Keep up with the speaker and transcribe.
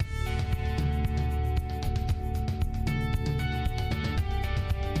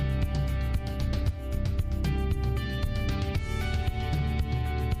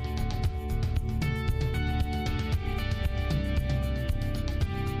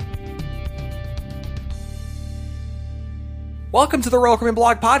Welcome to the Royal Caribbean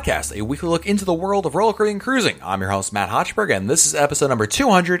Blog Podcast, a weekly look into the world of Royal Caribbean cruising. I'm your host, Matt Hochberg, and this is episode number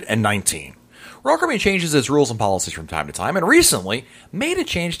 219. Royal Caribbean changes its rules and policies from time to time, and recently made a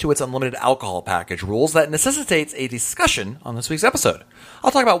change to its unlimited alcohol package rules that necessitates a discussion on this week's episode.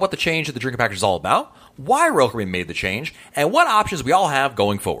 I'll talk about what the change to the drinking package is all about, why Royal Caribbean made the change, and what options we all have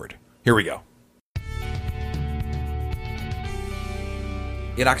going forward. Here we go.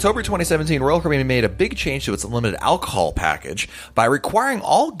 In October 2017, Royal Caribbean made a big change to its unlimited alcohol package by requiring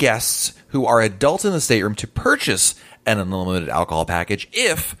all guests who are adults in the stateroom to purchase an unlimited alcohol package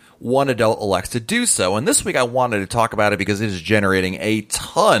if one adult elects to do so. And this week I wanted to talk about it because it is generating a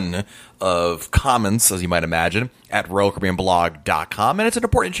ton of comments, as you might imagine, at RoyalCaribbeanBlog.com. And it's an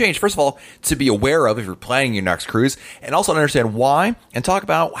important change, first of all, to be aware of if you're planning your next cruise, and also to understand why, and talk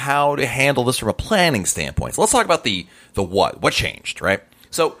about how to handle this from a planning standpoint. So let's talk about the what changed, right?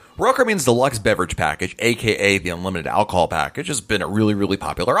 So, Royal Caribbean's deluxe beverage package, aka the unlimited alcohol package, has been a really, really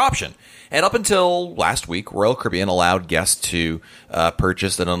popular option. And up until last week, Royal Caribbean allowed guests to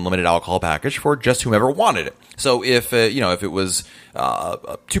purchase an unlimited alcohol package for just whomever wanted it. So, if it was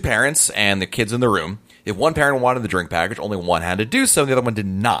two parents and the kids in the room, if one parent wanted the drink package, only one had to do so, and the other one did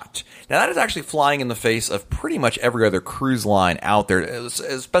not. Now, that is actually flying in the face of pretty much every other cruise line out there,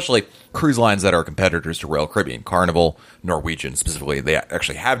 especially cruise lines that are competitors to Royal Caribbean. Carnival, Norwegian specifically, they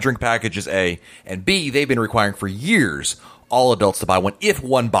actually have drink packages, A, and B, they've been requiring for years all adults to buy one if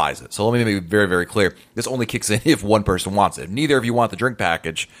one buys it. So let me make it very, very clear. This only kicks in if one person wants it. If neither of you want the drink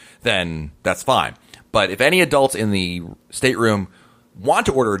package, then that's fine. But if any adults in the stateroom want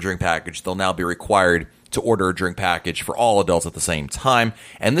to order a drink package, they'll now be required to order a drink package for all adults at the same time.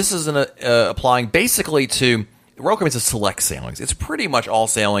 And this is applying basically to Royal Caribbean's select sailings. It's pretty much all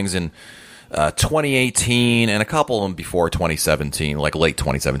sailings in 2018 and a couple of them before 2017, like late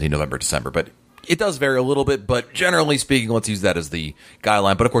 2017, November, December. But it does vary a little bit, but generally speaking, let's use that as the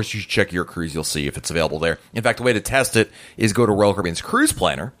guideline. But of course, you should check your cruise. You'll see if it's available there. In fact, the way to test it is go to Royal Caribbean's Cruise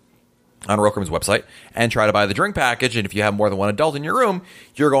Planner on Royal Caribbean's website and try to buy the drink package. And if you have more than one adult in your room,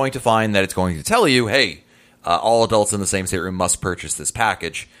 you're going to find that it's going to tell you, hey, all adults in the same stateroom must purchase this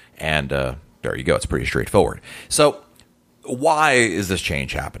package. And there you go. It's pretty straightforward. So why is this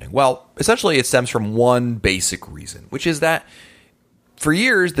change happening? Well, essentially it stems from one basic reason, which is that for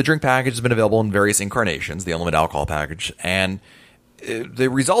years, the drink package has been available in various incarnations, the unlimited alcohol package, and the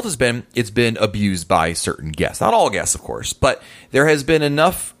result has been it's been abused by certain guests. Not all guests, of course, but there has been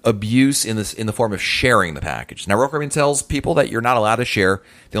enough abuse in the form of sharing the package. Now, Royal Caribbean tells people that you're not allowed to share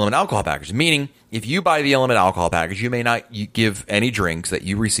the unlimited alcohol package, meaning if you buy the unlimited alcohol package, you may not give any drinks that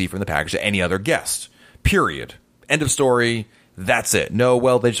you receive from the package to any other guest. Period. End of story. That's it. No,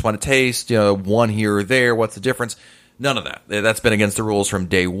 well, they just want to taste, one here or there. What's the difference? None of that. That's been against the rules from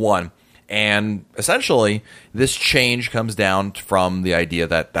day one. And essentially, this change comes down from the idea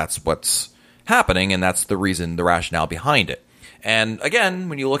that that's what's happening, and that's the reason, the rationale behind it. And again,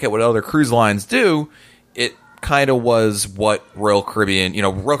 when you look at what other cruise lines do, it kind of was what Royal Caribbean,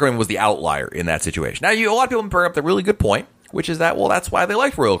 Royal Caribbean was the outlier in that situation. Now, a lot of people bring up the really good point, which is that, well, that's why they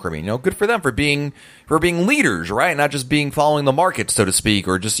liked Royal Caribbean. Good for them for being leaders, right? Not just following the market, so to speak,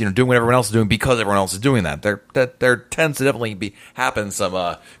 or just doing what everyone else is doing because everyone else is doing that. There tends to definitely happen some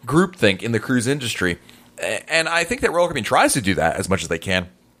groupthink in the cruise industry, and I think that Royal Caribbean tries to do that as much as they can.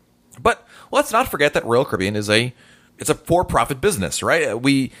 But let's not forget that Royal Caribbean is it's a for-profit business, right?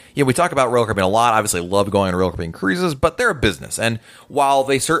 We talk about Royal Caribbean a lot. Obviously, love going on Royal Caribbean cruises, but they're a business. And while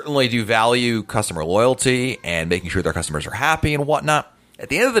they certainly do value customer loyalty and making sure their customers are happy and whatnot, at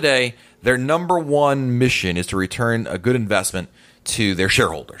the end of the day, their number one mission is to return a good investment to their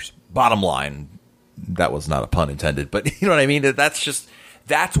shareholders. Bottom line, that was not a pun intended, but you know what I mean?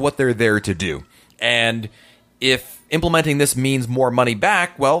 That's what they're there to do. And if implementing this means more money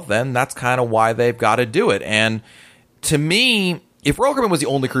back, well, then that's kind of why they've got to do it. And to me, if Royal Caribbean was the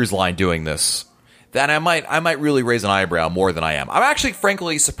only cruise line doing this, then I might really raise an eyebrow more than I am. I'm actually,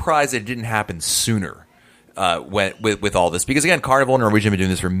 frankly, surprised it didn't happen sooner with all this. Because, again, Carnival and Norwegian have been doing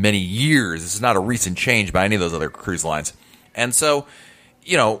this for many years. This is not a recent change by any of those other cruise lines. And so,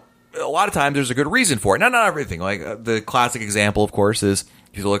 a lot of times there's a good reason for it. Not everything. Like the classic example, of course, is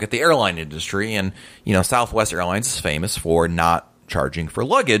if you look at the airline industry. And, Southwest Airlines is famous for not charging for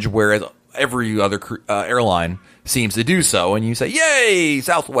luggage, whereas every other airline seems to do so, and you say, yay,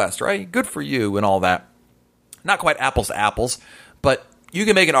 Southwest, right? Good for you and all that. Not quite apples to apples, but you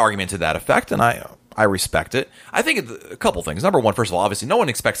can make an argument to that effect, and I respect it. I think a couple things. Number one, first of all, obviously, no one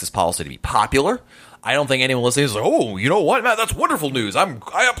expects this policy to be popular. I don't think anyone listening is like, oh, you know what, Matt, that's wonderful news.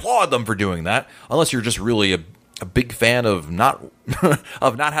 I applaud them for doing that, unless you're just really a big fan of not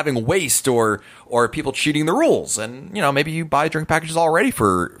of not having waste or people cheating the rules. And maybe you buy drink packages already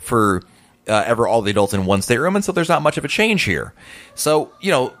for all the adults in one stateroom, and so there's not much of a change here. So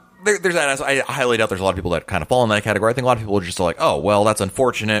there's that. I highly doubt there's a lot of people that kind of fall in that category. I think a lot of people are just like, oh well, that's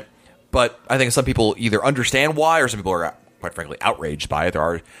unfortunate. But I think some people either understand why, or some people are quite frankly outraged by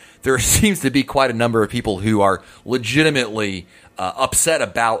it. There seems to be quite a number of people who are legitimately upset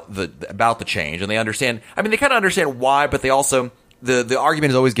about the change, and they understand. I mean, they kind of understand why, but they also the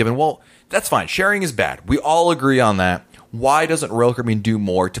argument is always given. Well, that's fine. Sharing is bad. We all agree on that. Why doesn't Royal Caribbean do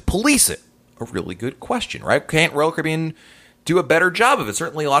more to police it? A really good question, right? Can't Royal Caribbean do a better job of it?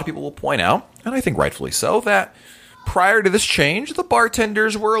 Certainly, a lot of people will point out, and I think rightfully so, that prior to this change, the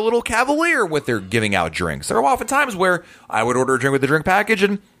bartenders were a little cavalier with their giving out drinks. There are often times where I would order a drink with the drink package,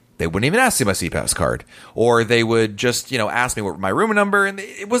 and they wouldn't even ask me my CPAS card. Or they would just, ask me what my room number, and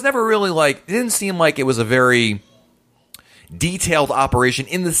it was never really it didn't seem like it was a very detailed operation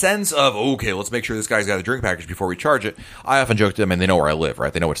in the sense of, okay, let's make sure this guy's got a drink package before we charge it. I often joke to them, and they know where I live,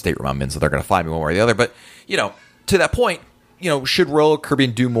 right? They know what stateroom I'm in, so they're going to find me one way or the other. But, to that point, should Royal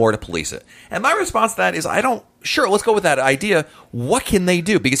Caribbean do more to police it? And my response to that is, sure, let's go with that idea. What can they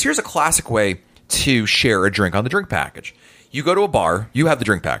do? Because here's a classic way to share a drink on the drink package. You go to a bar, you have the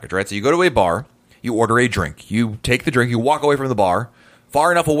drink package, right? So you go to a bar, you order a drink, you take the drink, you walk away from the bar,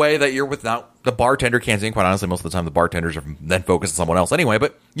 far enough away that you're without the bartender can't see. Quite honestly, most of the time the bartenders are then focused on someone else anyway.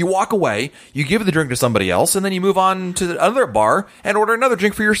 But you walk away, you give the drink to somebody else, and then you move on to another bar and order another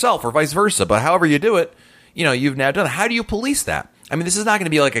drink for yourself, or vice versa. But however you do it, you've now done it. How do you police that? I mean, this is not going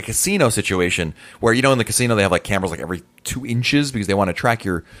to be like a casino situation where, in the casino they have cameras every 2 inches because they want to track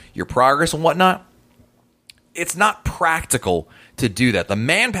your progress and whatnot. It's not practical to do that. The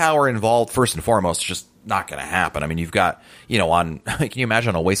manpower involved, first and foremost, is just not going to happen. I mean, you've got, can you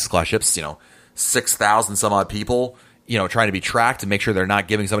imagine on Oasis class ships, 6,000 some odd people, trying to be tracked to make sure they're not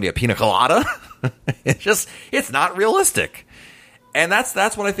giving somebody a pina colada? It's not realistic. And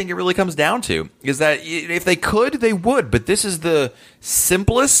that's what I think it really comes down to, is that if they could, they would. But this is the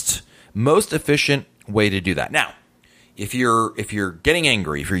simplest, most efficient way to do that. Now, if you're getting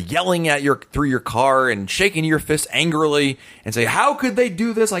angry, if you're yelling at through your car and shaking your fist angrily and say, how could they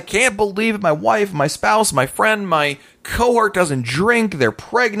do this? I can't believe it. My wife, my spouse, my friend, my cohort doesn't drink. They're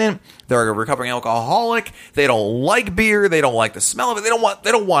pregnant. They're a recovering alcoholic. They don't like beer. They don't like the smell of it. They don't want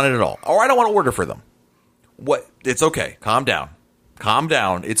it at all. Or I don't want to order for them. What? It's okay. Calm down. Calm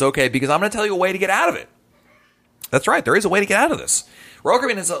down. It's okay, because I'm going to tell you a way to get out of it. That's right. There is a way to get out of this. Royal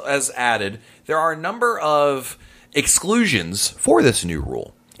Caribbean has added, there are a number of exclusions for this new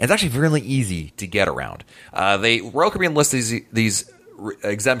rule. And it's actually really easy to get around. Royal Caribbean lists these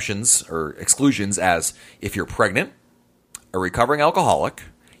exemptions or exclusions as if you're pregnant, a recovering alcoholic,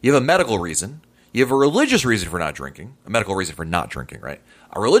 you have a medical reason, you have a religious reason for not drinking, a medical reason for not drinking, right?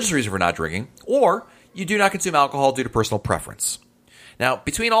 A religious reason for not drinking, or you do not consume alcohol due to personal preference. Now,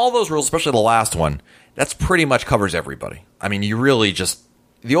 between all those rules, especially the last one, that's pretty much covers everybody. I mean, you really just...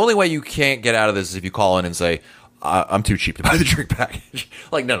 The only way you can't get out of this is if you call in and say, I'm too cheap to buy the drink package.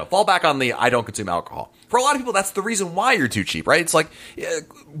 No. Fall back on the I don't consume alcohol. For a lot of people, that's the reason why you're too cheap, right? It's like,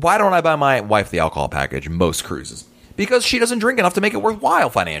 why don't I buy my wife the alcohol package most cruises? Because she doesn't drink enough to make it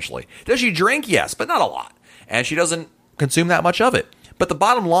worthwhile financially. Does she drink? Yes, but not a lot. And she doesn't consume that much of it. But the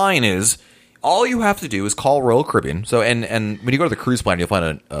bottom line is, all you have to do is call Royal Caribbean. So, and when you go to the cruise plan, you'll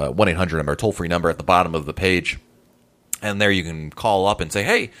find a 1-800 number, a toll-free number at the bottom of the page. And there you can call up and say,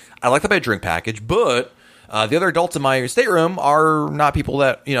 hey, I'd like to buy a drink package, but the other adults in my stateroom are not people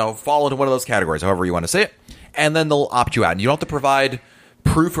that, fall into one of those categories, however you want to say it. And then they'll opt you out. And you don't have to provide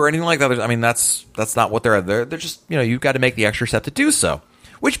proof or anything like that. I mean, that's not what they're just, you've got to make the extra step to do so.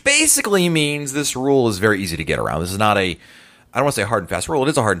 Which basically means this rule is very easy to get around. This is not I don't want to say hard and fast rule. It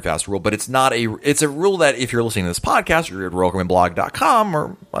is a hard and fast rule, but it's a rule that if you're listening to this podcast or you're at RoyalCaribbeanBlog.com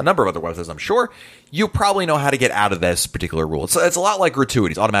or a number of other websites, I'm sure, you probably know how to get out of this particular rule. It's a lot like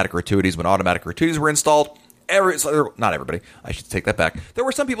gratuities, automatic gratuities. When automatic gratuities were installed, not everybody, I should take that back. There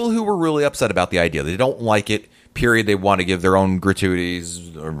were some people who were really upset about the idea. They don't like it, period. They want to give their own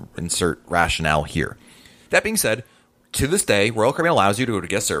gratuities or insert rationale here. That being said, to this day, Royal Caribbean allows you to go to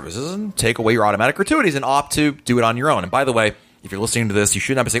guest services and take away your automatic gratuities and opt to do it on your own. And by the way, if you're listening to this, you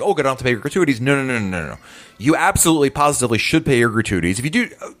should not be saying, oh, good, I don't have to pay your gratuities. No. You absolutely, positively should pay your gratuities. If you do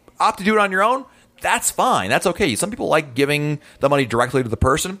opt to do it on your own, that's fine. That's okay. Some people like giving the money directly to the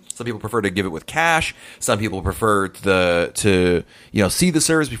person. Some people prefer to give it with cash. Some people prefer to see the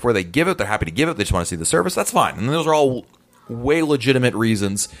service before they give it. They're happy to give it. They just want to see the service. That's fine. And those are all way legitimate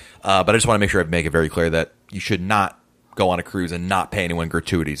reasons. But I just want to make sure I make it very clear that you should not go on a cruise and not pay anyone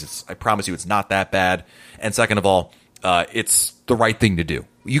gratuities. I promise you, it's not that bad. And second of all, it's the right thing to do.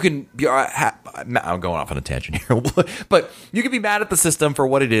 You can be, I'm going off on a tangent here, but you can be mad at the system for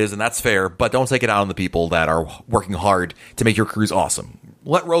what it is, and that's fair, but don't take it out on the people that are working hard to make your cruise awesome.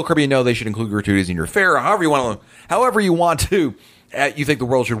 Let Royal Caribbean know they should include gratuities in your fare, however you want to, you think the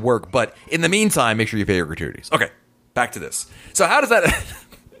world should work, but in the meantime, make sure you pay your gratuities. Okay, back to this. So how does that...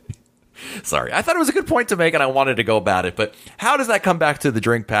 Sorry, I thought it was a good point to make, and I wanted to go about it, but how does that come back to the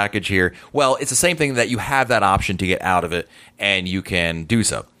drink package here? Well, it's the same thing that you have that option to get out of it, and you can do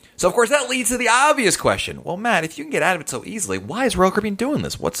so. So, of course, that leads to the obvious question. Well, Matt, if you can get out of it so easily, why is Royal Caribbean doing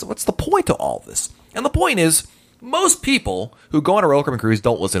this? What's the point to all this? And the point is, most people who go on a Royal Caribbean cruise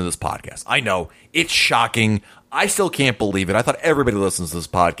don't listen to this podcast. I know, it's shocking. I still can't believe it. I thought everybody listens to this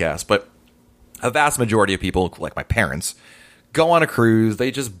podcast, but a vast majority of people, like my parents, go on a cruise, they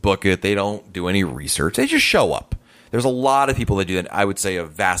just book it, they don't do any research, they just show up. There's a lot of people that do that. I would say a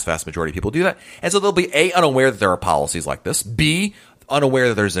vast majority of people do that. And so they'll be A, unaware that there are policies like this, B, unaware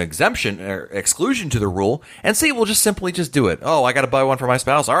that there's an exemption or exclusion to the rule, and C, will just simply just do it. Oh, I got to buy one for my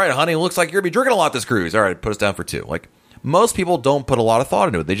spouse. All right, honey, it looks like you're going to be drinking a lot this cruise. All right, put us down for 2. Like, most people don't put a lot of thought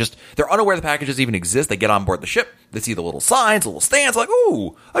into it. They're unaware the packages even exist. They get on board the ship, they see the little signs, the little stands, like,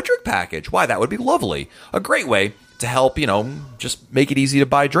 ooh, a drink package. Why, that would be lovely. A great way to help, just make it easy to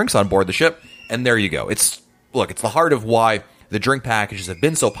buy drinks on board the ship. And there you go. It's the heart of why the drink packages have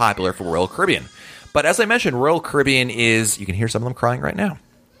been so popular for Royal Caribbean. But as I mentioned, Royal Caribbean you can hear some of them crying right now.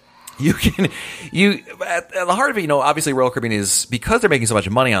 At the heart of it, obviously Royal Caribbean is, because they're making so much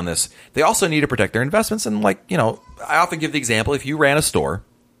money on this, they also need to protect their investments. And I often give the example, if you ran a store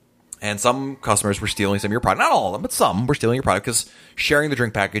and some customers were stealing some of your product, not all of them, but some were stealing your product, because sharing the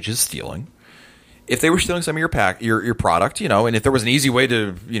drink package is stealing. If they were stealing some of your product, and if there was an easy way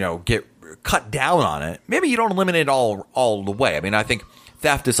to, get cut down on it, maybe you don't eliminate it all the way. I mean, I think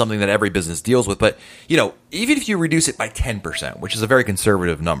theft is something that every business deals with, but, even if you reduce it by 10%, which is a very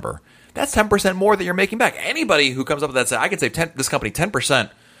conservative number, that's 10% more that you're making back. Anybody who comes up with that says, I can save this company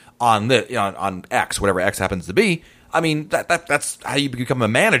 10% on on X, whatever X happens to be. I mean, that's how you become a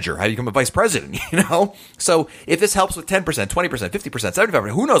manager, how you become a vice president, So if this helps with 10%, 20%, 50%, 75%,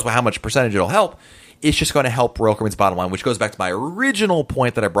 who knows how much percentage it'll help, it's just going to help Royal Caribbean's bottom line, which goes back to my original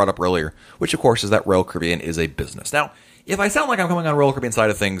point that I brought up earlier, which, of course, is that Royal Caribbean is a business. Now, if I sound like I'm coming on Royal Caribbean side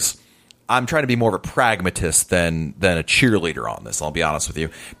of things, I'm trying to be more of a pragmatist than a cheerleader on this, I'll be honest with you.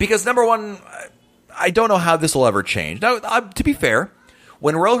 Because, number one, I don't know how this will ever change. Now, to be fair,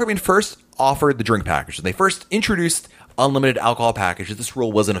 when Royal Caribbean first offered the drink package, and they first introduced unlimited alcohol packages, this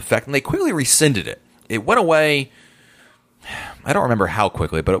rule was in effect, and they quickly rescinded it. It went away, I don't remember how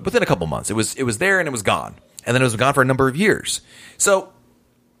quickly, but within a couple months. It was there and it was gone. And then it was gone for a number of years. So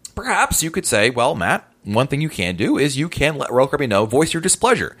perhaps you could say, well, Matt, one thing you can do is you can let Royal Caribbean know, voice your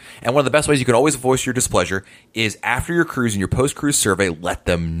displeasure. And one of the best ways you can always voice your displeasure is after your cruise and your post-cruise survey, let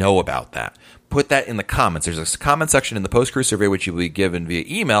them know about that. Put that in the comments. There's a comment section in the post-cruise survey which you will be given via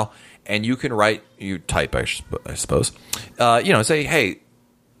email, and you can type, I suppose, say, hey,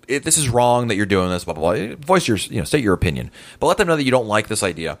 this is wrong that you're doing this, blah, blah, blah. Voice your, state your opinion. But let them know that you don't like this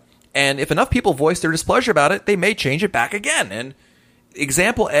idea. And if enough people voice their displeasure about it, they may change it back again. And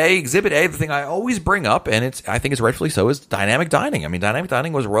example A, exhibit A, the thing I always bring up, and I think it's rightfully so, is dynamic dining. I mean, dynamic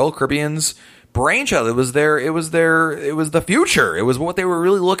dining was Royal Caribbean's brainchild. It was the future. It was what they were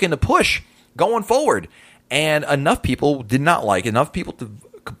really looking to push going forward. And enough people did not like it. Enough people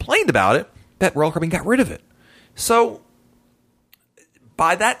complained about it that Royal Caribbean got rid of it. So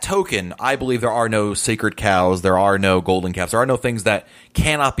by that token, I believe there are no sacred cows, there are no golden calves, there are no things that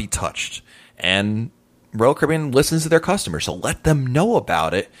cannot be touched. And Royal Caribbean listens to their customers, so let them know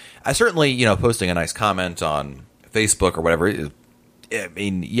about it. I certainly, posting a nice comment on Facebook or whatever, I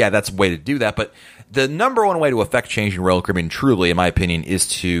mean, yeah, that's a way to do that. But the number one way to affect change in Royal Caribbean, truly, in my opinion, is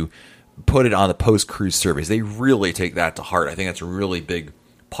to put it on the post-cruise surveys. They really take that to heart. I think that's a really big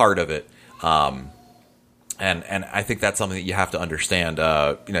part of it. And I think that's something that you have to understand.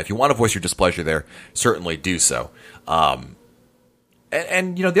 If you want to voice your displeasure there, certainly do so. The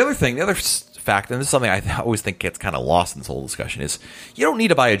other fact, and this is something I always think gets kind of lost in this whole discussion, is you don't need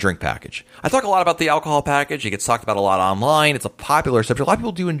to buy a drink package. I talk a lot about the alcohol package. It gets talked about a lot online. It's a popular subject. A lot of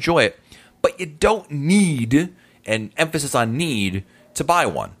people do enjoy it, but you don't need, and emphasis on need, to buy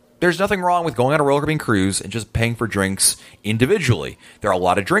one. There's nothing wrong with going on a Royal Caribbean cruise and just paying for drinks individually. There are a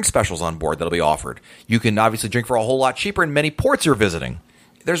lot of drink specials on board that'll be offered. You can obviously drink for a whole lot cheaper in many ports you're visiting.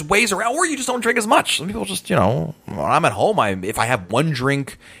 There's ways around, or you just don't drink as much. Some people just, when I'm at home, if I have one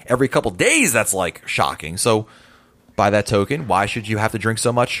drink every couple days, that's like shocking. So by that token, why should you have to drink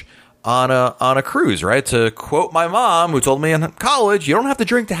so much on a cruise, right? To quote my mom, who told me in college, you don't have to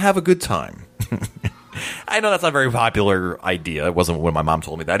drink to have a good time. I know that's not a very popular idea. It wasn't when my mom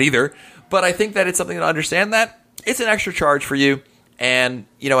told me that either. But I think that it's something to understand that it's an extra charge for you. And,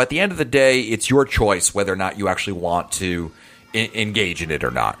 at the end of the day, it's your choice whether or not you actually want to engage in it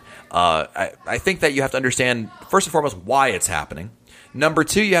or not. I think that you have to understand, first and foremost, why it's happening. Number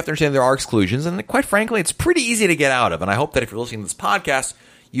two, you have to understand there are exclusions. And quite frankly, it's pretty easy to get out of. And I hope that if you're listening to this podcast,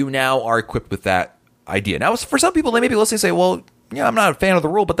 you now are equipped with that idea. Now, for some people, they may be listening and say, well, I'm not a fan of the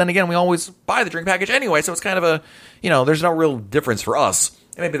rule, but then again, we always buy the drink package anyway, so it's kind of there's no real difference for us,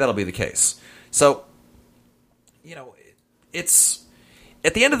 and maybe that'll be the case. So, it's,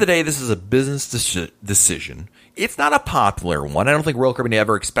 at the end of the day, this is a business decision. It's not a popular one. I don't think Royal Caribbean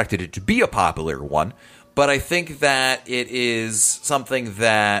ever expected it to be a popular one, but I think that it is something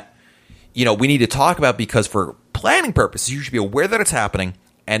that, we need to talk about because for planning purposes, you should be aware that it's happening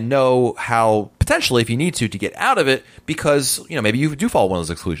and know how, potentially, if you need to get out of it, because, maybe you do follow one of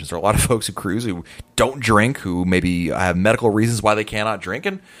those exclusions. There are a lot of folks who cruise who don't drink, who maybe have medical reasons why they cannot drink,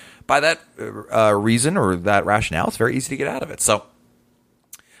 and by that reason or that rationale, it's very easy to get out of it. So,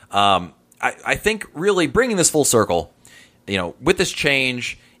 I think really bringing this full circle, with this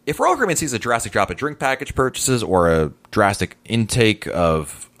change, if Royal Caribbean sees a drastic drop in drink package purchases or a drastic intake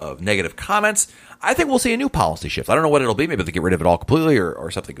of negative comments, I think we'll see a new policy shift. I don't know what it'll be. Maybe they'll get rid of it all completely or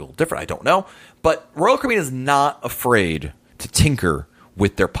something a little different. I don't know. But Royal Caribbean is not afraid to tinker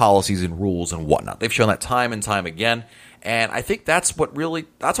with their policies and rules and whatnot. They've shown that time and time again. And I think that's what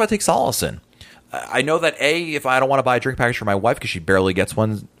I take solace in. I know that, if I don't want to buy a drink package for my wife because she barely gets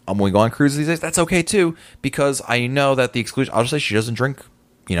one when we go on cruises these days, that's okay too, because I know that the exclusion, I'll just say she doesn't drink,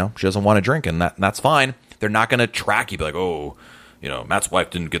 she doesn't want to drink, and that's fine. They're not going to track you, be like, oh, Matt's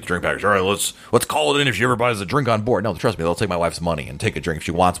wife didn't get the drink package. All right, let's call it in if she ever buys a drink on board. No, trust me, they'll take my wife's money and take a drink if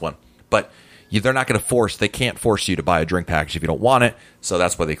she wants one. But they're not going to they can't force you to buy a drink package if you don't want it. So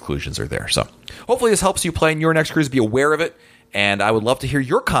that's why the exclusions are there. So hopefully this helps you plan your next cruise, be aware of it. And I would love to hear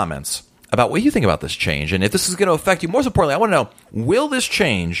your comments about what you think about this change. And if this is going to affect you, most importantly, I want to know, will this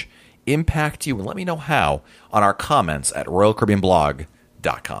change impact you? And let me know how on our comments at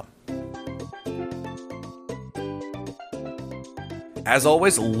RoyalCaribbeanBlog.com. As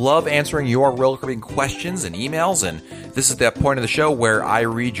always, love answering your Royal Caribbean questions and emails, and this is that point of the show where I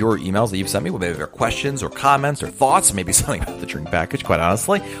read your emails that you've sent me, whether they're questions or comments or thoughts, maybe something about the drink package, quite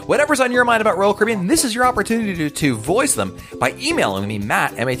honestly. Whatever's on your mind about Royal Caribbean, this is your opportunity to voice them by emailing me,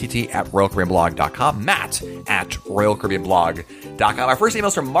 Matt, M-A-T-T, at RoyalCaribbeanBlog.com, Matt at RoyalCaribbeanBlog.com. Our first email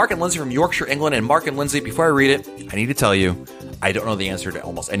is from Mark and Lindsay from Yorkshire, England, and Mark and Lindsay, before I read it, I need to tell you, I don't know the answer to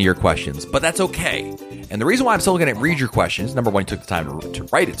almost any of your questions, but that's okay. And the reason why I'm still going to read your questions, number one, you took the time to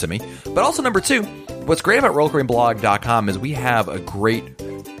write it to me, but also number two, what's great about RoyalCaribbeanBlog.com is we have a great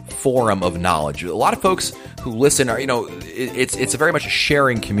forum of knowledge. A lot of folks who listen are, it's a very much a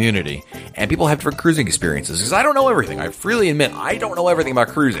sharing community, and people have different cruising experiences, because I don't know everything. I freely admit I don't know everything about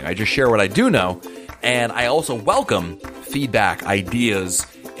cruising. I just share what I do know, and I also welcome feedback, ideas,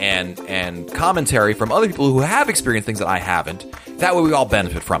 and commentary from other people who have experienced things that I haven't. That way we all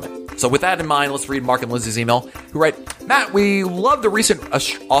benefit from it. So with that in mind, let's read Mark and Lindsay's email, who write, Matt, we love the recent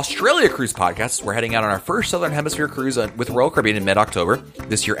Australia cruise podcast. We're heading out on our first Southern Hemisphere cruise with Royal Caribbean in mid-October,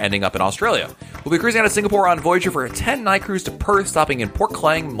 this year ending up in Australia. We'll be cruising out of Singapore on Voyager for a 10-night cruise to Perth, stopping in Port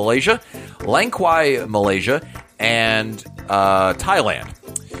Klang, Malaysia, Langkawi, Malaysia, and Thailand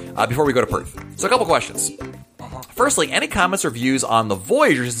before we go to Perth. So a couple questions. Firstly, any comments or views on the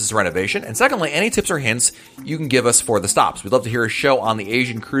Voyager since its renovation? And secondly, any tips or hints you can give us for the stops? We'd love to hear a show on the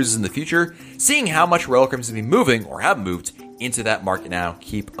Asian cruises in the future, seeing how much Royal Caribbean is going to be moving or have moved into that market now.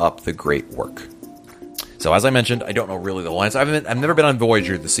 Keep up the great work. So as I mentioned, I don't know really the whole answer. I've never been on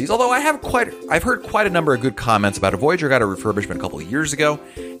Voyager this season, although I've heard quite a number of good comments about it. Voyager got a refurbishment a couple of years ago,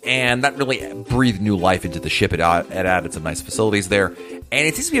 and that really breathed new life into the ship. It added some nice facilities there, and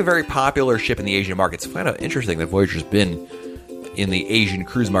it seems to be a very popular ship in the Asian market. It's kind of interesting that Voyager's been in the Asian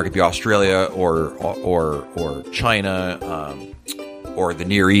cruise market, be Australia or China or the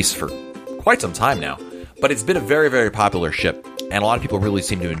Near East for quite some time now. But it's been a very, very popular ship, and a lot of people really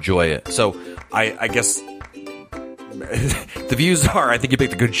seem to enjoy it. So I guess the views are, I think you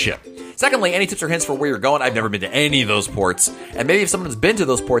picked a good ship. Secondly, any tips or hints for where you're going? I've never been to any of those ports. And maybe if someone's been to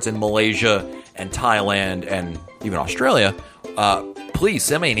those ports in Malaysia and Thailand and even Australia, please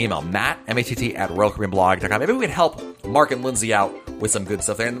send me an email, Matt, M-A-T-T, at RoyalCaribbeanBlog.com. Maybe we can help Mark and Lindsay out with some good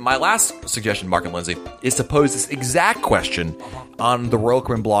stuff there. And my last suggestion, Mark and Lindsay, is to pose this exact question on the Royal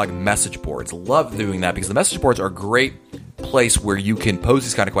Caribbean blog message boards. Love doing that because the message boards are a great place where you can pose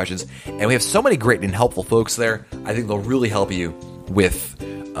these kind of questions. And we have so many great and helpful folks there. I think they'll really help you with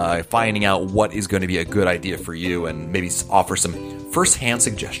finding out what is going to be a good idea for you and maybe offer some first-hand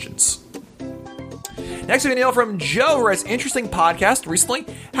suggestions. Next, we have an email from Joe, who writes, interesting podcast recently.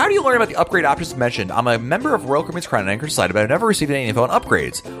 How do you learn about the upgrade options mentioned? I'm a member of Royal Caribbean's Crown and Anchor Society, but I've never received any info on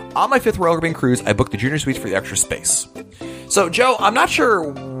upgrades. On my 5th Royal Caribbean cruise, I booked the junior suites for the extra space. So, Joe, I'm not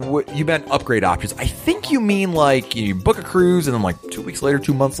sure what you meant upgrade options. I think you mean like you book a cruise and then like 2 weeks later,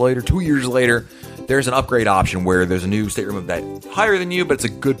 2 months later, 2 years later, there's an upgrade option where there's a new stateroom that's higher than you, but it's a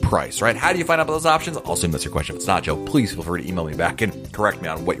good price, right? How do you find out about those options? I'll assume that's your question. If it's not, Joe, please feel free to email me back and correct me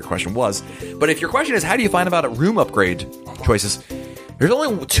on what your question was. But if your question is, how do you find out room upgrade choices? There's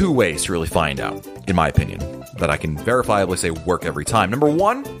only 2 ways to really find out, in my opinion, that I can verifiably say work every time. Number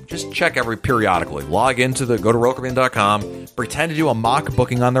 1, just check periodically. Log into go to RoyalCaribbean.com, pretend to do a mock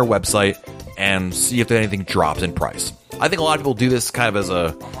booking on their website, and see if anything drops in price. I think a lot of people do this kind of as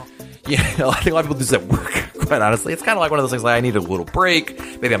I think a lot of people do this at work, quite honestly. It's kind of like one of those things like, I need a little break.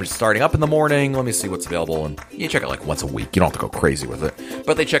 Maybe I'm just starting up in the morning. Let me see what's available. And you check it like once a week. You don't have to go crazy with it.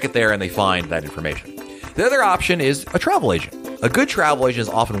 But they check it there and they find that information. The other option is a travel agent. A good travel agent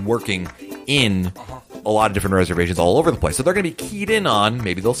is often working in a lot of different reservations all over the place. So they're going to be keyed in on,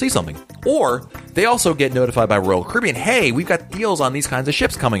 maybe they'll see something. Or they also get notified by Royal Caribbean, hey, we've got deals on these kinds of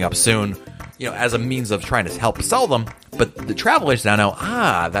ships coming up soon, as a means of trying to help sell them. But the travel agents now know,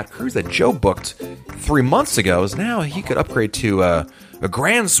 that cruise that Joe booked 3 months ago is now he could upgrade to a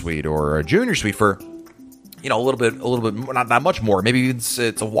grand suite or a junior suite for, a little bit, not that much more. Maybe it's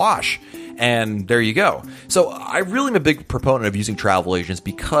a wash. And there you go. So I really am a big proponent of using travel agents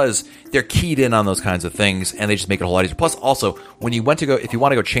because they're keyed in on those kinds of things and they just make it a whole lot easier. Plus, also, if you want to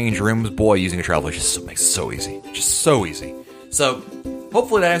go change rooms, boy, using a travel agent makes it so easy. Just so easy. So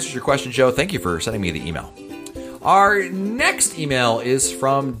hopefully that answers your question, Joe. Thank you for sending me the email. Our next email is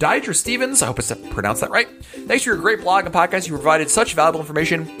from Deidre Stevens. I hope I pronounced that right. Thanks for your great blog and podcast. You provided such valuable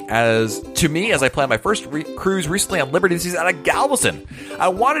information to me as I planned my first cruise recently on Liberty this season out of Galveston. I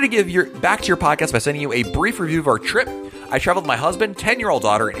wanted to give back to your podcast by sending you a brief review of our trip. I traveled with my husband, 10-year-old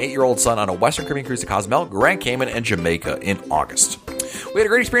daughter, and 8-year-old son on a Western Caribbean cruise to Cozumel, Grand Cayman, and Jamaica in August. We had a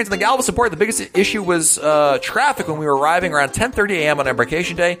great experience in the Galveston port. The biggest issue was traffic when we were arriving around 10:30 a.m. on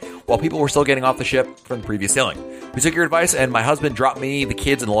embarkation day while people were still getting off the ship from the previous sailing. We took your advice, and my husband dropped me, the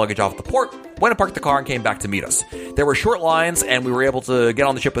kids, and the luggage off at the port, went and parked the car, and came back to meet us. There were short lines, and we were able to get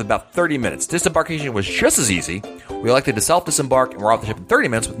on the ship in about 30 minutes. Disembarkation was just as easy. We elected to self-disembark, and we're off the ship in 30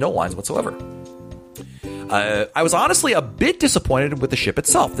 minutes with no lines whatsoever. I was honestly a bit disappointed with the ship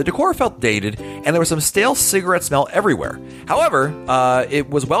itself. The decor felt dated, and there was some stale cigarette smell everywhere. However, it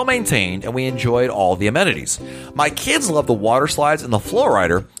was well maintained, and we enjoyed all the amenities. My kids loved the water slides and the flow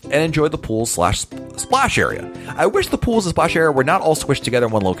rider, and enjoyed the pool/splash area. I wish the pools and splash area were not all squished together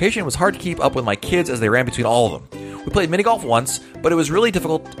in one location. It was hard to keep up with my kids as they ran between all of them. We played mini golf once, but it was really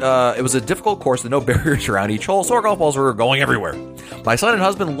difficult. It was a difficult course with no barriers around each hole, so our golf balls were going everywhere. My son and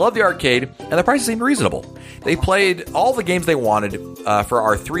husband loved the arcade, and the prices seemed reasonable. They played all the games they wanted for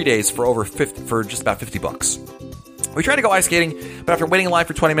our 3 days for just about $50. We tried to go ice skating, but after waiting in line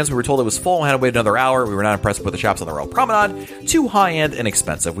for 20 minutes, we were told it was full and had to wait another hour. We were not impressed with the shops on the Royal Promenade. Too high-end and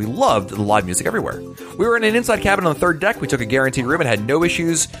expensive. We loved the live music everywhere. We were in an inside cabin on the 3rd deck. We took a guaranteed room and had no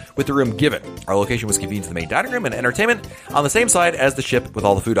issues with the room given. Our location was convenient to the main dining room and entertainment on the same side as the ship with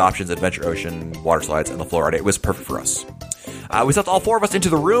all the food options, Adventure Ocean, water slides, and the flow ride. It was perfect for us. We stuffed all 4 of us into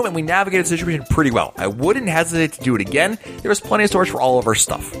the room, and we navigated the situation pretty well. I wouldn't hesitate to do it again. There was plenty of storage for all of our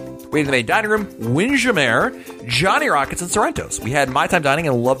stuff. We had the main dining room, Windjammer, Johnny Rockets, and Sorrento's. We had My Time Dining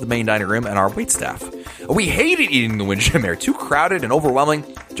and loved the main dining room and our waitstaff. We hated eating the Windjammer. Too crowded and overwhelming.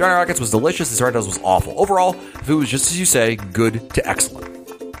 Johnny Rockets was delicious and Sorrento's was awful. Overall, the food was just as you say, good to excellent.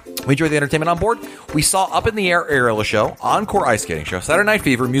 We enjoyed the entertainment on board. We saw Up in the Air aerial show, Encore ice skating show, Saturday Night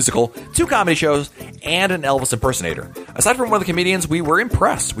Fever musical, 2 comedy shows, and an Elvis impersonator. Aside from one of the comedians, we were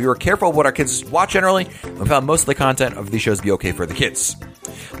impressed. We were careful of what our kids watch generally, and we found most of the content of these shows to be okay for the kids.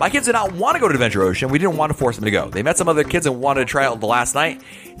 My kids did not want to go to Adventure Ocean. We didn't want to force them to go. They met some other kids and wanted to try out the last night.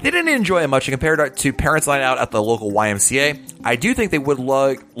 They didn't enjoy it much compared to Parents' Night Out at the local YMCA. I do think they would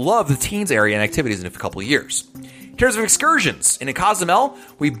love the teens area and activities in a couple of years. In terms of excursions, in Cozumel,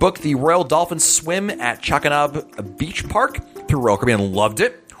 we booked the Royal Dolphin Swim at Chacanab Beach Park through Royal Caribbean and loved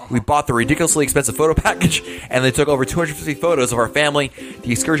it. We bought the ridiculously expensive photo package, and they took over 250 photos of our family.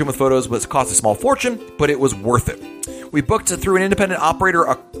 The excursion with photos cost a small fortune, but it was worth it. We booked through an independent operator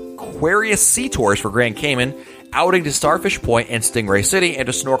Aquarius Sea Tours for Grand Cayman, outing to Starfish Point and Stingray City, and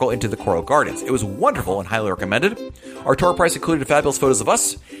to snorkel into the Coral Gardens. It was wonderful and highly recommended. Our tour price included fabulous photos of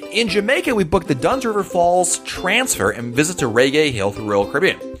us. In Jamaica, we booked the Dunn's River Falls transfer and visit to Reggae Hill through Royal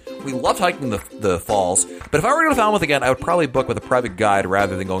Caribbean. We loved hiking the falls, but if I were to go to Falmouth again, I would probably book with a private guide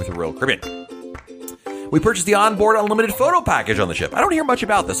rather than going through Royal Caribbean. We purchased the onboard unlimited photo package on the ship. I don't hear much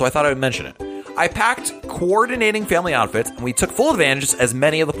about this, so I thought I would mention it. I packed coordinating family outfits, and we took full advantage as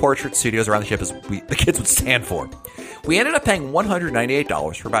many of the portrait studios around the ship as the kids would stand for. We ended up paying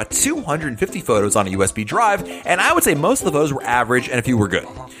 $198 for about 250 photos on a USB drive, and I would say most of the photos were average and a few were good.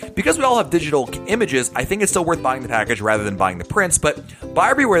 Because we all have digital images, I think it's still worth buying the package rather than buying the prints, but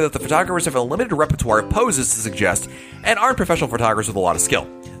buyer beware that the photographers have a limited repertoire of poses to suggest and aren't professional photographers with a lot of skill.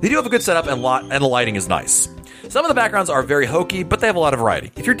 They do have a good setup and the lighting is nice. Some of the backgrounds are very hokey, but they have a lot of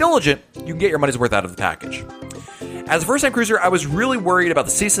variety. If you're diligent, you can get your money's worth out of the package. As a first-time cruiser, I was really worried about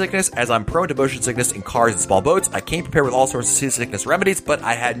the seasickness as I'm prone to motion sickness in cars and small boats. I came prepared with all sorts of seasickness remedies, but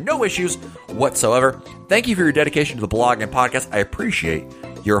I had no issues whatsoever. Thank you for your dedication to the blog and podcast. I appreciate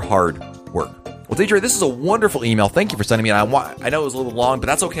your hard work. Well, Deidre, this is a wonderful email. Thank you for sending me. I know it was a little long, but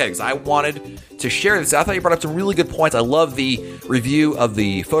that's okay because I wanted to share this. I thought you brought up some really good points. I love the review of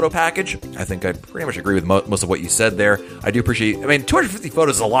the photo package. I think I pretty much agree with most of what you said there. I do appreciate. 250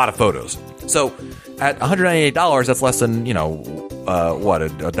 photos is a lot of photos. So at $198, that's less than a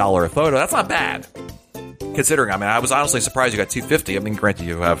 $1 a photo. That's not bad. Considering, I was honestly surprised you got 250. Granted,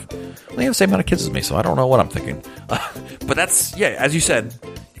 you have the same amount of kids as me, so I don't know what I'm thinking. But that's, as you said,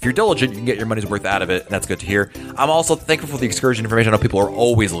 if you're diligent, you can get your money's worth out of it, and that's good to hear. I'm also thankful for the excursion information. I know people are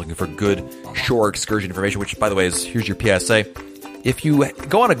always looking for good shore excursion information, which, by the way, here's your PSA. If you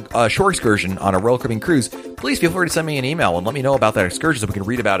go on a shore excursion on a Royal Caribbean cruise, please feel free to send me an email and let me know about that excursion so we can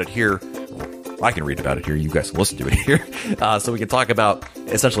read about it here. I can read about it here. You guys can listen to it here. So we can talk about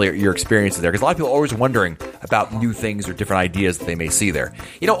essentially your experiences there. Because a lot of people are always wondering about new things or different ideas that they may see there.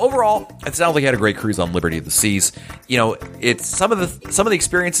 Overall, it sounds like you had a great cruise on Liberty of the Seas. It's some of the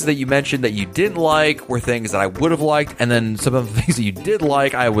experiences that you mentioned that you didn't like were things that I would have liked. And then some of the things that you did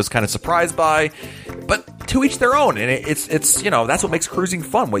like, I was kind of surprised by. But to each their own. And it's that's what makes cruising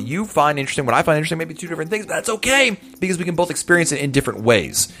fun. What you find interesting, what I find interesting, maybe two different things. But that's okay because we can both experience it in different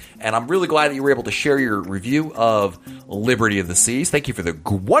ways. And I'm really glad that you were able to share your review of Liberty of the Seas. Thank you for the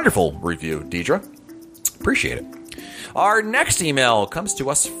wonderful review, Deidre. Appreciate it. Our next email comes to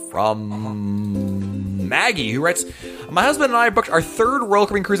us from Maggie, who writes, my husband and I booked our third Royal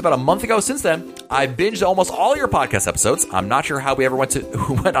Caribbean cruise about a month ago. Since then, I binged almost all your podcast episodes. I'm not sure how we ever went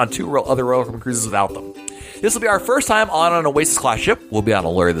on two other Royal Caribbean cruises without them. This will be our first time on an Oasis-class ship. We'll be on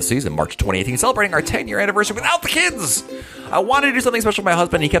Allure of the Seas in March 2018, celebrating our 10-year anniversary without the kids. I wanted to do something special for my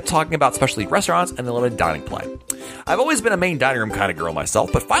husband, and he kept talking about specialty restaurants and the limited dining plan. I've always been a main dining room kind of girl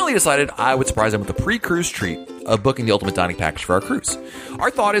myself, but finally decided I would surprise him with the pre-cruise treat of booking the ultimate dining package for our cruise.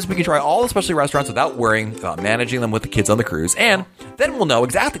 Our thought is we can try all the specialty restaurants without worrying about managing them with the kids on the cruise, and then we'll know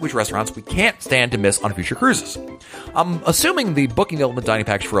exactly which restaurants we can't stand to miss on future cruises. I'm assuming the booking the ultimate dining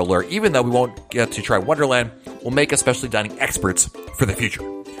package for Allure, even though we won't get to try Wonderland, will make us specialty dining experts for the future.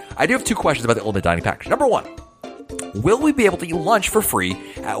 I do have two questions about the ultimate dining package. Number one, will we be able to eat lunch for free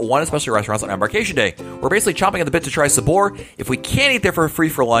at one of the specialty restaurants on Embarkation Day? We're basically chomping at the bit to try Sabor. If we can't eat there for free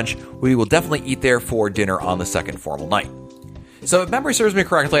for lunch, we will definitely eat there for dinner on the second formal night. So if memory serves me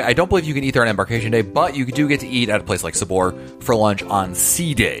correctly, I don't believe you can eat there on Embarkation Day, but you do get to eat at a place like Sabor for lunch on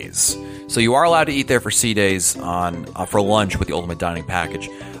sea days. So you are allowed to eat there for sea days for lunch with the ultimate dining package.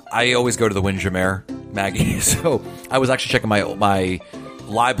 I always go to the Windjammer, Maggie, so I was actually checking my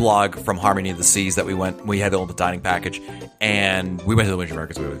live blog from Harmony of the Seas that we had the ultimate dining package, and we went to the Windjammer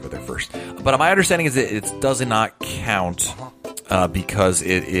because we always go there first. But my understanding is that it does not count because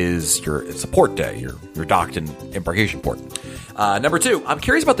it's a port day. You're docked in Embarkation Port. Number two, I'm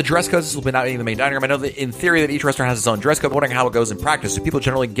curious about the dress codes. This will be not in the main dining room. I know that in theory that each restaurant has its own dress code. I'm wondering how it goes in practice. Do people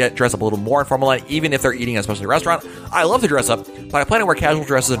generally get dressed up a little more informal, even if they're eating at a specialty restaurant? I love to dress up, but I plan to wear casual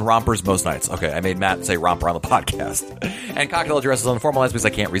dresses and rompers most nights. Okay, I made Matt say romper on the podcast. And cocktail dresses on the formal nights because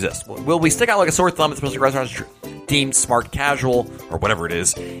I can't resist. Will we stick out like a sore thumb at specialty restaurants deemed smart casual or whatever it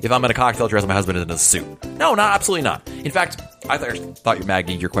is if I'm in a cocktail dress and my husband is in a suit? No, absolutely not. In fact, I thought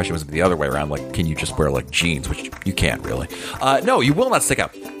Maggie, your question was the other way around. Like, can you just wear like jeans, which you can't really? No, you will not stick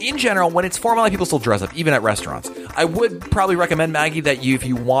out. In general, when it's formal night, people still dress up, even at restaurants. I would probably recommend, Maggie, that if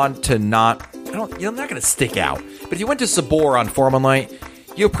you want to not going to stick out. But if you went to Sabor on formal night,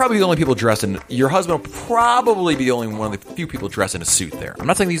 you'll probably be the only people dressed in. Your husband will probably be the only one of the few people dressed in a suit there. I'm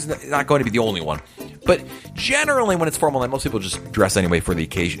not saying he's not going to be the only one, but generally when it's formal night, most people just dress anyway for the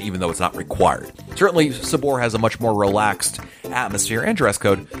occasion, even though it's not required. Certainly, Sabor has a much more relaxed atmosphere and dress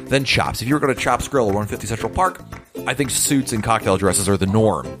code than Chops. If you were going to Chops Grill or 150 Central Park, I think suits and cocktail dresses are the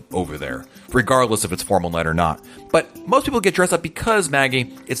norm over there, regardless if it's formal night or not. But most people get dressed up because,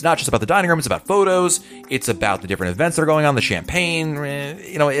 Maggie, it's not just about the dining room, it's about photos, it's about the different events that are going on, the champagne,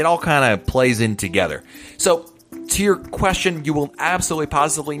 it all kind of plays in together. So, to your question, you will absolutely,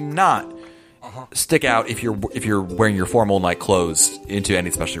 positively not stick out if you're wearing your formal night clothes into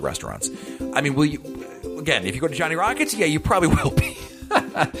any specialty restaurants. I mean, will you? Again, if you go to Johnny Rockets, yeah, you probably will be.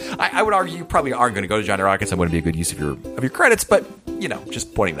 I would argue you probably aren't going to go to Johnny Rockets. That wouldn't be a good use of your credits, but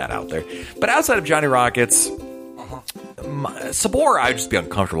just pointing that out there. But outside of Johnny Rockets, Sabor, I'd just be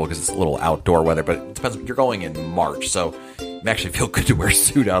uncomfortable because it's a little outdoor weather. But it depends. You're going in March, so it actually feel good to wear a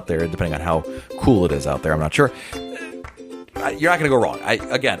suit out there, depending on how cool it is out there. I'm not sure. You're not going to go wrong.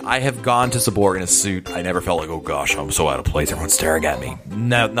 I have gone to Sabor in a suit. I never felt like, oh gosh, I'm so out of place. Everyone's staring at me.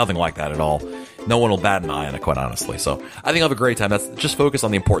 No, nothing like that at all. No one will bat an eye on it, quite honestly. So I think I'll have a great time. That's just focus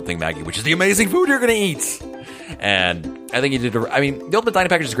on the important thing, Maggie, which is the amazing food you're going to eat. And I think you did. The Ultimate Dining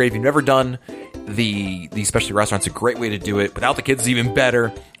Package is great. If you've never done the specialty restaurants, a great way to do it. Without the kids, is even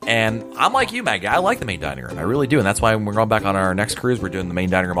better. And I'm like you, Maggie. I like the main dining room. I really do. And that's why when we're going back on our next cruise, we're doing the main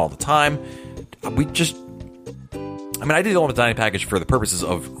dining room all the time. I did the Ultimate Dining Package for the purposes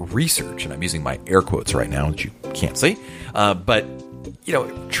of research, and I'm using my air quotes right now, which you can't see. But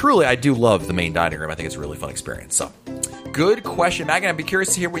truly, I do love the main dining room. I think it's a really fun experience. So, good question, Maggie. I'd be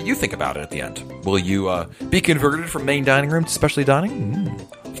curious to hear what you think about it at the end. Will you be converted from main dining room to specialty dining?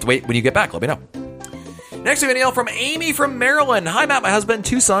 Have to wait when you get back. Let me know. Next, we have an email from Amy from Maryland. Hi, Matt. My husband,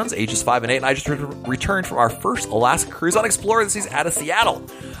 2 sons, ages 5 and 8, and I just returned from our first Alaska cruise on Explorer this season out of Seattle.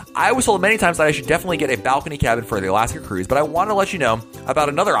 I was told many times that I should definitely get a balcony cabin for the Alaska cruise, but I want to let you know about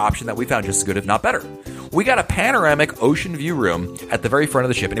another option that we found just as good, if not better. We got a panoramic ocean view room at the very front of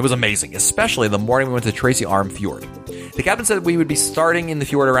the ship, and it was amazing, especially the morning we went to Tracy Arm Fjord. The captain said we would be starting in the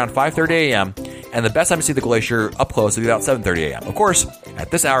fjord around 5:30 a.m., and the best time to see the glacier up close would be about 7:30 a.m. Of course,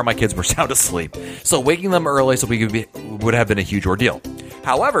 at this hour, my kids were sound asleep, so waking them early so would have been a huge ordeal.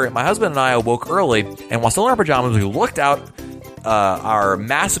 However, my husband and I awoke early, and while still in our pajamas, we looked out our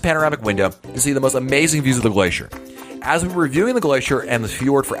massive panoramic window to see the most amazing views of the glacier. As we were reviewing the glacier and the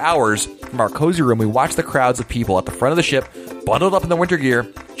fjord for hours, from our cozy room, we watched the crowds of people at the front of the ship, bundled up in their winter gear,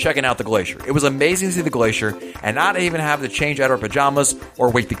 checking out the glacier. It was amazing to see the glacier and not even have to change out our pajamas or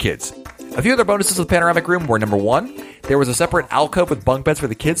wake the kids. A few other bonuses of the panoramic room were, number 1, there was a separate alcove with bunk beds for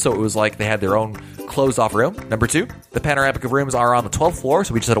the kids, so it was like they had their own closed-off room. Number 2, the panoramic rooms are on the 12th floor,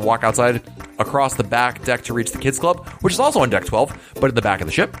 so we just had to walk outside across the back deck to reach the kids' club, which is also on deck 12, but in the back of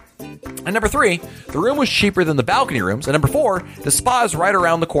the ship. And number 3, the room was cheaper than the balcony rooms. And number 4, the spa is right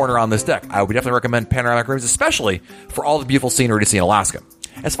around the corner on this deck. I would definitely recommend panoramic rooms, especially for all the beautiful scenery to see in Alaska.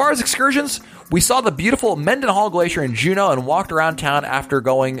 As far as excursions, we saw the beautiful Mendenhall Glacier in Juneau and walked around town after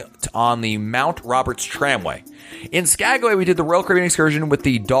going on the Mount Roberts Tramway. In Skagway, we did the Royal Caribbean excursion with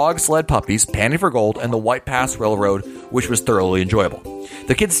the dog sled puppies, Panning for Gold, and the White Pass Railroad, which was thoroughly enjoyable.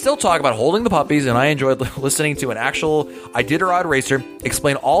 The kids still talk about holding the puppies, and I enjoyed listening to an actual Iditarod racer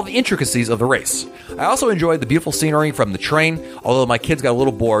explain all the intricacies of the race. I also enjoyed the beautiful scenery from the train, although my kids got a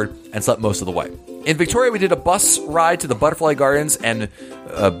little bored and slept most of the way. In Victoria, we did a bus ride to the Butterfly Gardens and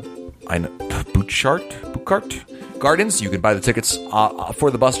Butchart Gardens. You can buy the tickets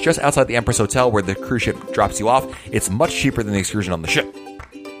for the bus just outside the Empress Hotel where the cruise ship drops you off. It's much cheaper than the excursion on the ship.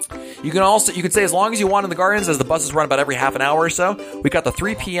 You can stay as long as you want in the gardens, as the buses run about every half an hour or so. We got the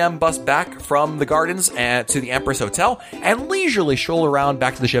 3 p.m. bus back from the gardens to the Empress Hotel and leisurely stroll around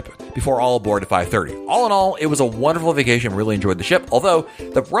back to the ship before all aboard at 5:30. All in all, it was a wonderful vacation. Really enjoyed the ship, although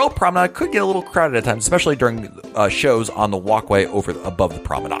the Royal Promenade could get a little crowded at times, especially during shows on the walkway above the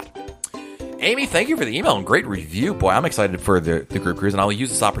promenade. Amy, thank you for the email and great review. Boy, I'm excited for the group cruise, and I'll use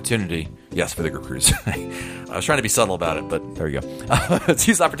this opportunity. Yes, for the group cruise. I was trying to be subtle about it, but there you go. Let's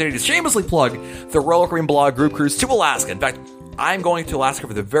use this opportunity to shamelessly plug the Royal Caribbean Blog group cruise to Alaska. In fact, I'm going to Alaska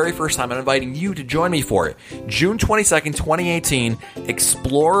for the very first time. I'm inviting you to join me for it. June 22nd, 2018,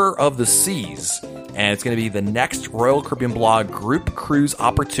 Explorer of the Seas. And it's going to be the next Royal Caribbean Blog group cruise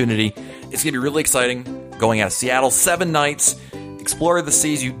opportunity. It's going to be really exciting. Going out of Seattle, 7 nights. Explore the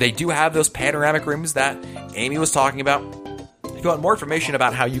Seas. They do have those panoramic rooms that Amy was talking about. If you want more information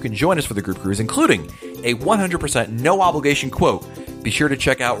about how you can join us for the group cruise, including a 100% no obligation quote, be sure to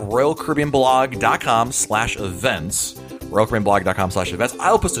check out royalcaribbeanblog.com/events. royalcaribbeanblog.com/events.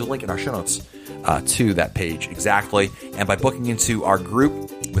 I'll post a link in our show notes to that page exactly. And by booking into our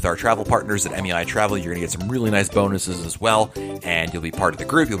group with our travel partners at MEI Travel, you're going to get some really nice bonuses as well. And you'll be part of the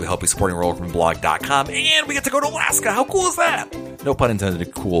group. You'll be helping supporting royalcaribbeanblog.com. And we get to go to Alaska. How cool is that? No pun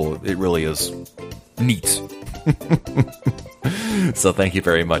intended. Cool. It really is neat. So thank you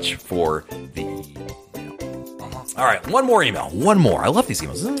very much for the email. All right, one more email. One more. I love these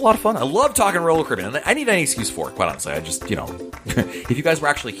emails. This is a lot of fun. I love talking Royal Caribbean. And I need any excuse for it, quite honestly. I just, if you guys were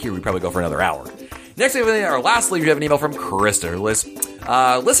actually here, we'd probably go for another hour. Next, lastly, we have an email from Krista, who lists,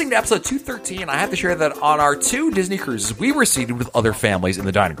 listening to episode 213, I have to share that on our 2 Disney cruises, we were seated with other families in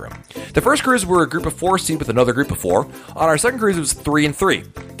the dining room. The first cruise, we were a group of 4 seated with another group of 4. On our second cruise, it was 3 and 3.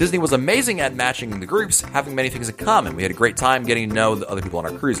 Disney was amazing at matching the groups, having many things in common. We had a great time getting to know the other people on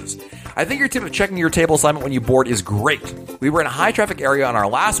our cruises. I think your tip of checking your table assignment when you board is great. We were in a high-traffic area on our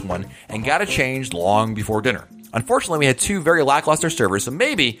last one and got it changed long before dinner. Unfortunately, we had 2 very lackluster servers, so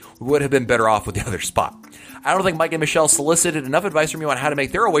maybe we would have been better off with the other spot. I don't think Mike and Michelle solicited enough advice from you on how to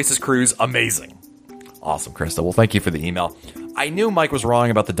make their Oasis cruise amazing. Awesome, Krista. Well, thank you for the email. I knew Mike was wrong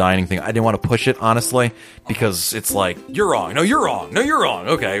about the dining thing. I didn't want to push it, honestly, because it's like, you're wrong. No, you're wrong. No, you're wrong.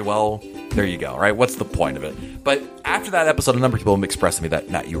 Okay, well, there you go, right? What's the point of it? But after that episode, a number of people have expressed to me that,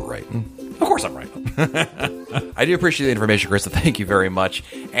 Matt, you were right. Of course I'm right. I do appreciate the information, Krista. Thank you very much.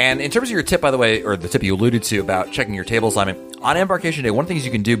 And in terms of your tip, by the way, or the tip you alluded to about checking your table assignment, on Embarkation Day, one of the things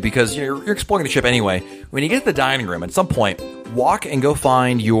you can do, because you're exploring the ship anyway, when you get to the dining room, at some point, walk and go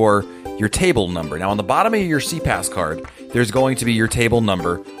find your table number. Now, on the bottom of your SeaPass card, there's going to be your table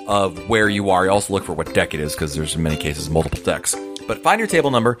number of where you are. You also look for what deck it is, because there's, in many cases, multiple decks. But find your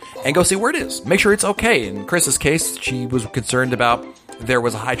table number and go see where it is. Make sure it's okay. In Chris's case, she was concerned about there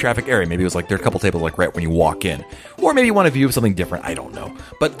was a high traffic area. Maybe it was like there are a couple tables like right when you walk in. Or maybe you want to view something different. I don't know.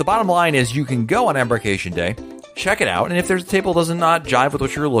 But the bottom line is you can go on Embarkation Day, check it out, and if there's a table that does not jive with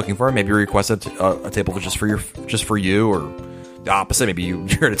what you're looking for, maybe request a table just for you, or the opposite. Maybe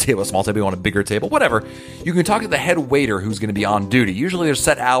you're at a table, a small table, you want a bigger table, whatever. You can talk to the head waiter who's going to be on duty. Usually there's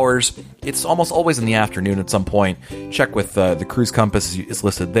set hours. It's almost always in the afternoon at some point. Check with the cruise compass is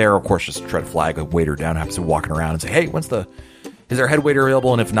listed there. Of course, just try to flag a waiter down, happens to be walking around and say, hey, is there a head waiter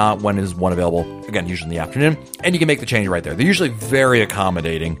available? And if not, when is one available? Again, usually in the afternoon. And you can make the change right there. They're usually very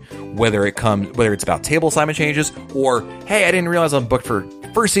accommodating, whether it's about table assignment changes or, hey, I didn't realize I'm booked for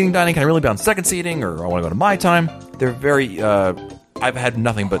first seating dining. Can I really be on second seating? Or I want to go to my time. They're very, I've had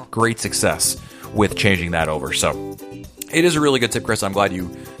nothing but great success with changing that over. So it is a really good tip, Chris. I'm glad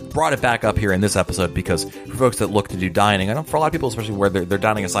you brought it back up here in this episode, because for folks that look to do dining, I know for a lot of people, especially where their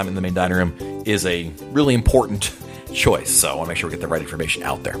dining assignment in the main dining room is a really important choice. So I want to make sure we get the right information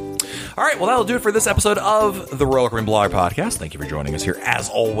out there. All right, well, that'll do it for this episode of the Royal Caribbean Blog Podcast. Thank you for joining us here, as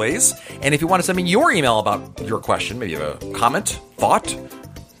always. And if you want to send me your email about your question, maybe you have a comment, thought,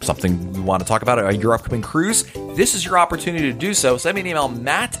 something you want to talk about your upcoming cruise, this is your opportunity to do so. Send me an email,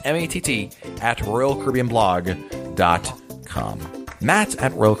 Matt, M-A-T-T, at RoyalCaribbeanBlog.com. Matt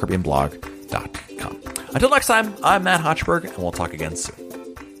at RoyalCaribbeanBlog.com. Until next time, I'm Matt Hochberg, and we'll talk again soon.